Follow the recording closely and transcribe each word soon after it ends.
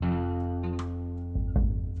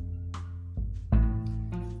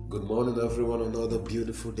Good morning, everyone. Another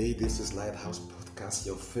beautiful day. This is Lighthouse Podcast,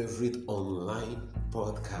 your favorite online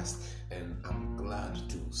podcast, and I'm glad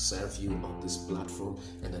to serve you on this platform.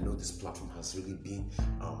 And I know this platform has really been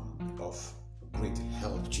of great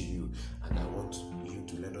help to you, and I want you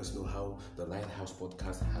to let us know how the Lighthouse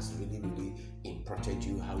Podcast has really impacted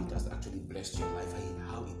you, how it has actually blessed your life, and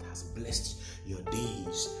how it has blessed your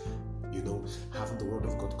days. You know, having the word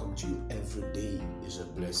of God come to you every day is a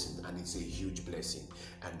blessing, and it's a huge blessing.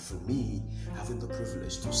 And for me, having the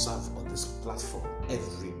privilege to serve on this platform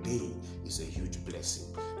every day is a huge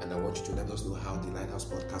blessing. And I want you to let us know how the Lighthouse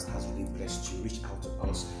Podcast has really blessed you. Reach out to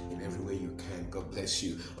us in every way you can. God bless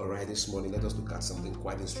you. All right, this morning, let us look at something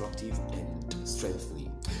quite instructive and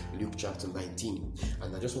strengthening. Luke chapter 19.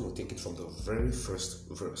 And I just want to take it from the very first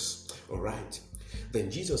verse. All right.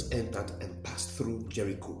 Then Jesus entered and passed through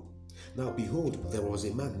Jericho. Now behold, there was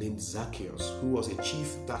a man named Zacchaeus, who was a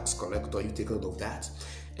chief tax collector. You take note of that.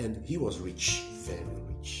 And he was rich, very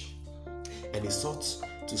rich. And he sought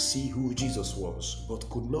to see who Jesus was, but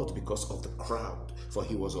could not because of the crowd, for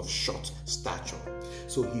he was of short stature.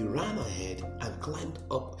 So he ran ahead and climbed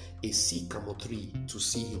up a sycamore tree to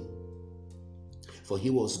see him, for he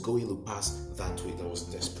was going to pass that way. There was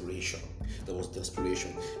desperation.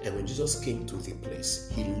 And when Jesus came to the place,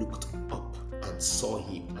 he looked up and saw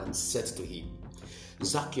him and said to him,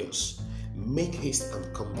 Zacchaeus, make haste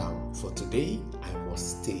and come down, for today I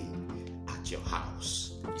must stay at your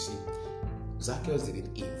house. You see, Zacchaeus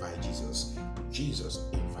didn't invite Jesus. Jesus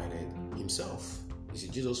invited himself. You see,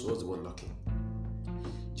 Jesus was the one knocking.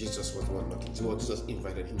 So Jesus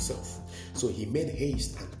invited himself. So he made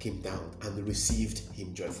haste and came down and received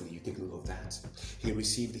him joyfully. You take note of that. He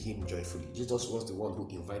received him joyfully. Jesus was the one who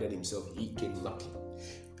invited himself. He came knocking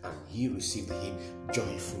and he received him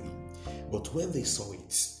joyfully. But when they saw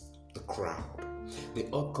it, the crowd, they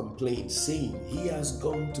all complained, saying, he has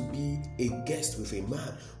gone to be a guest with a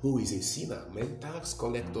man who is a sinner. Men, tax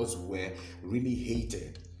collectors were really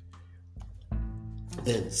hated.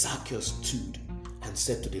 Then Zacchaeus stood and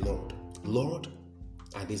said to the Lord, Lord,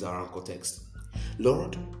 and these are our context,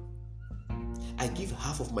 Lord, I give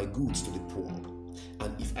half of my goods to the poor,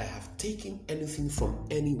 and if I have taken anything from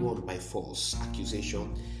anyone by false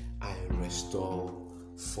accusation, I restore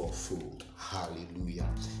fourfold. Hallelujah.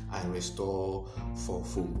 I restore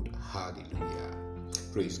fourfold. Hallelujah.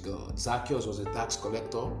 Praise God. Zacchaeus was a tax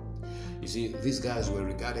collector. You see, these guys were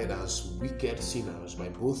regarded as wicked sinners by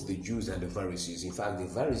both the Jews and the Pharisees. In fact, the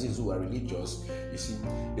Pharisees, who are religious, you see,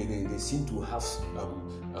 they seem to have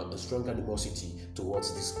a strong animosity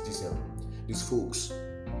towards these folks.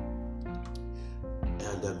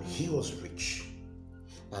 And he was rich,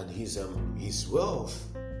 and his wealth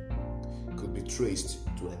could be traced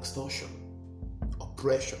to extortion,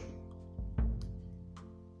 oppression.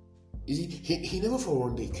 You see, he never for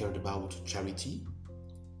one day cared about charity.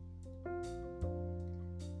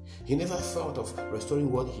 He never thought of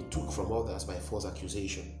restoring what he took from others by false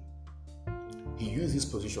accusation. He used his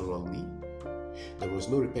position wrongly. There was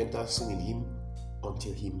no repentance in him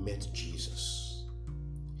until he met Jesus.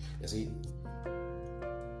 You see,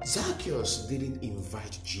 Zacchaeus didn't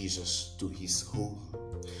invite Jesus to his home.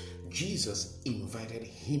 Jesus invited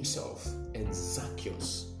himself, and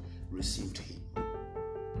Zacchaeus received him.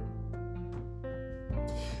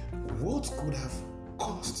 What could have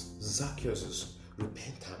caused Zacchaeus'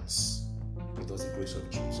 repentance? It was the grace of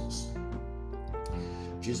Jesus.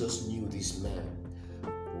 Jesus knew this man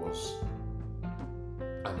was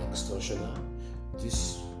an extortioner.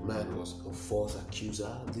 This man was a false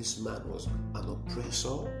accuser. This man was an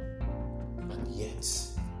oppressor. And yet,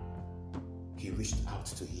 he reached out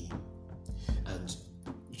to him. And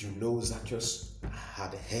you know, Zacchaeus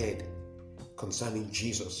had heard concerning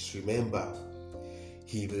Jesus. Remember,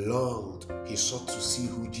 he longed, he sought to see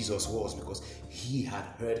who Jesus was because he had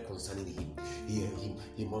heard concerning him.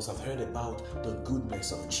 He must have heard about the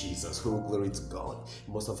goodness of Jesus. Oh, glory to God.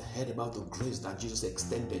 He must have heard about the grace that Jesus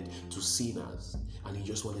extended to sinners. And he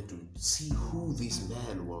just wanted to see who this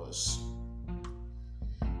man was.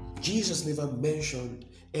 Jesus never mentioned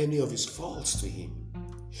any of his faults to him.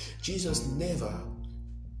 Jesus never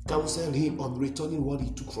counseled him on returning what he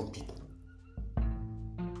took from people.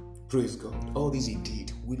 Praise God. All this he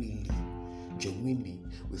did willingly, genuinely,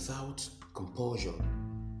 without compulsion.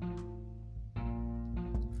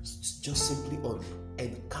 Just simply on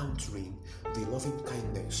encountering the loving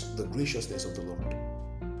kindness, the graciousness of the Lord.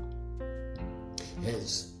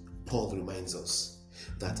 Hence, Paul reminds us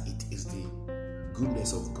that it is the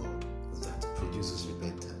goodness of God that produces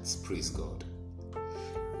repentance. Praise God.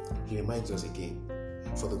 He reminds us again,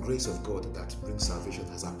 for the grace of God that brings salvation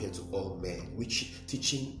has appeared to all men, which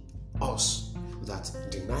teaching us that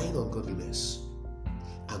denying ungodliness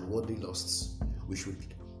and worldly lusts, we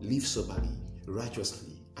should live soberly,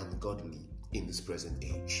 righteously, and godly in this present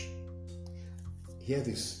age. Hear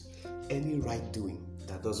this: any right doing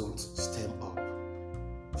that doesn't stem up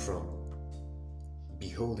from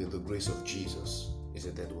beholding the grace of Jesus is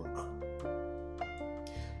a dead work.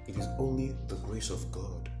 It is only the grace of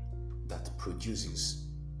God that produces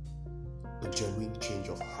a genuine change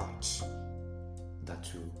of heart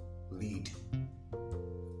that will lead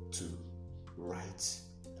to right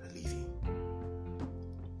living.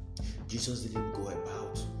 Jesus didn't go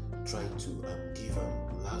about trying to give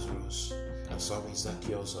Lazarus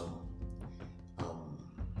Zacchaeus a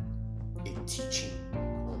teaching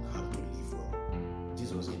on how to live well.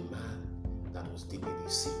 This was a man that was deep in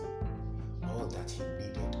his sin. All that he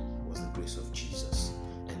needed was the grace of Jesus,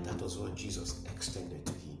 and that was what Jesus extended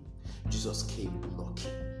to him. Jesus came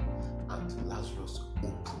knocking, and Lazarus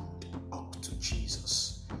opened up to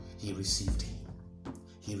Jesus. He received him.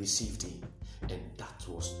 And that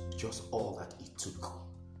was just all that it took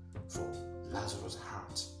for Lazarus'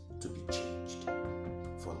 heart to be changed.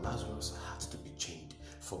 For Lazarus' heart to be changed.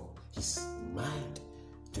 For his mind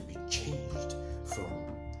to be changed from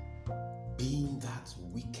being that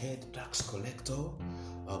wicked tax collector,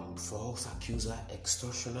 false accuser,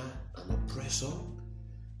 extortioner, and oppressor,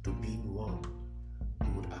 to being one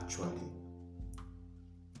who would actually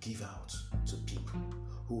give out to people,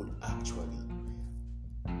 who would actually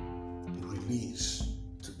release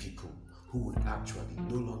to people, who would actually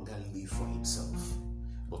no longer live for himself,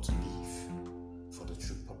 but live for the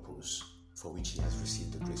true purpose for which he has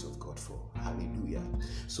received the grace of God for. Hallelujah.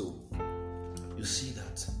 So you see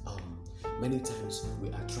that many times we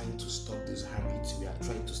are trying to stop this habit, we are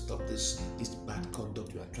trying to stop this bad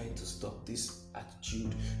conduct, we are trying to stop this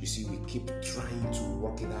attitude. You see, we keep trying to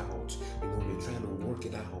work it out. We're trying to work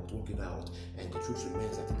it out, and the truth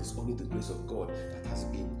remains that it is only the grace of God that has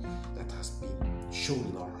been shown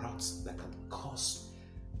in our hearts that can cause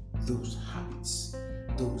those habits,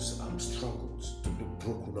 those struggles to be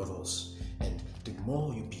broken of us. And the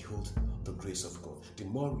more you behold the grace of God, the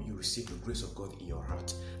more you receive the grace of God in your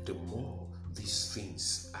heart, the more these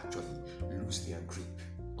things actually lose their grip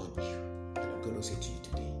on you. And I'm going to say to you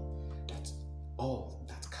today that all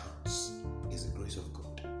that counts is the grace of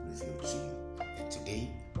God revealed to you. And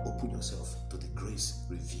today, open yourself to the grace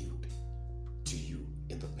revealed to you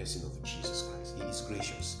in the person of Jesus Christ. He is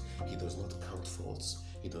gracious. He does not count faults.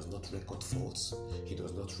 He does not record faults. He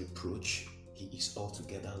does not reproach. He is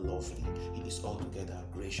altogether lovely. He is altogether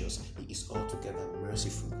gracious. He is altogether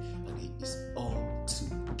merciful. And He is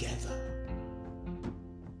altogether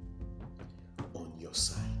on your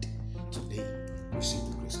side. Today, receive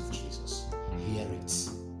the grace of Jesus. Hear it.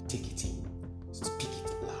 Take it in. Speak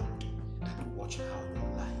it loud. And watch how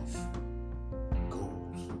your life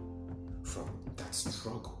goes from that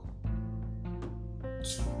struggle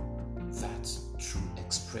to that true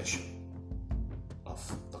expression of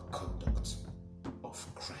the conduct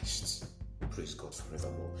of Christ. Praise God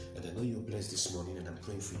forevermore. And I know you're blessed this morning, and I'm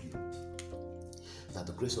praying for you that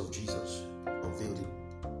the grace of Jesus unveiled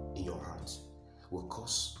in your heart will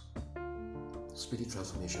cause spirit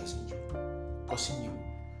transformations in you, causing you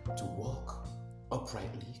to walk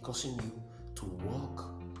uprightly, causing you to walk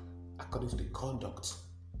according to the conduct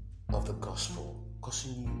of the gospel,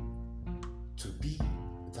 causing you to be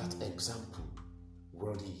that example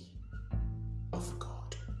worthy of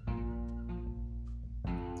God,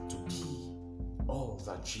 to be all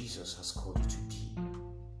that Jesus has called you to be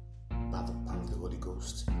by the power of the Holy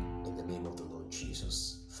Ghost, in the name of the Lord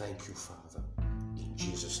Jesus. Thank you, Father. In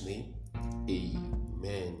Jesus' name,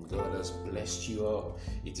 amen. God has blessed you all.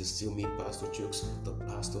 It is still me, Pastor Chooks, the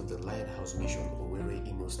pastor of the Lighthouse Mission, Owerri,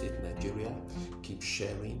 Imo State, Nigeria. Keep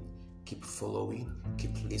sharing, keep following,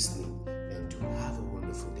 keep listening, and do have a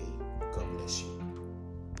wonderful day. God bless you.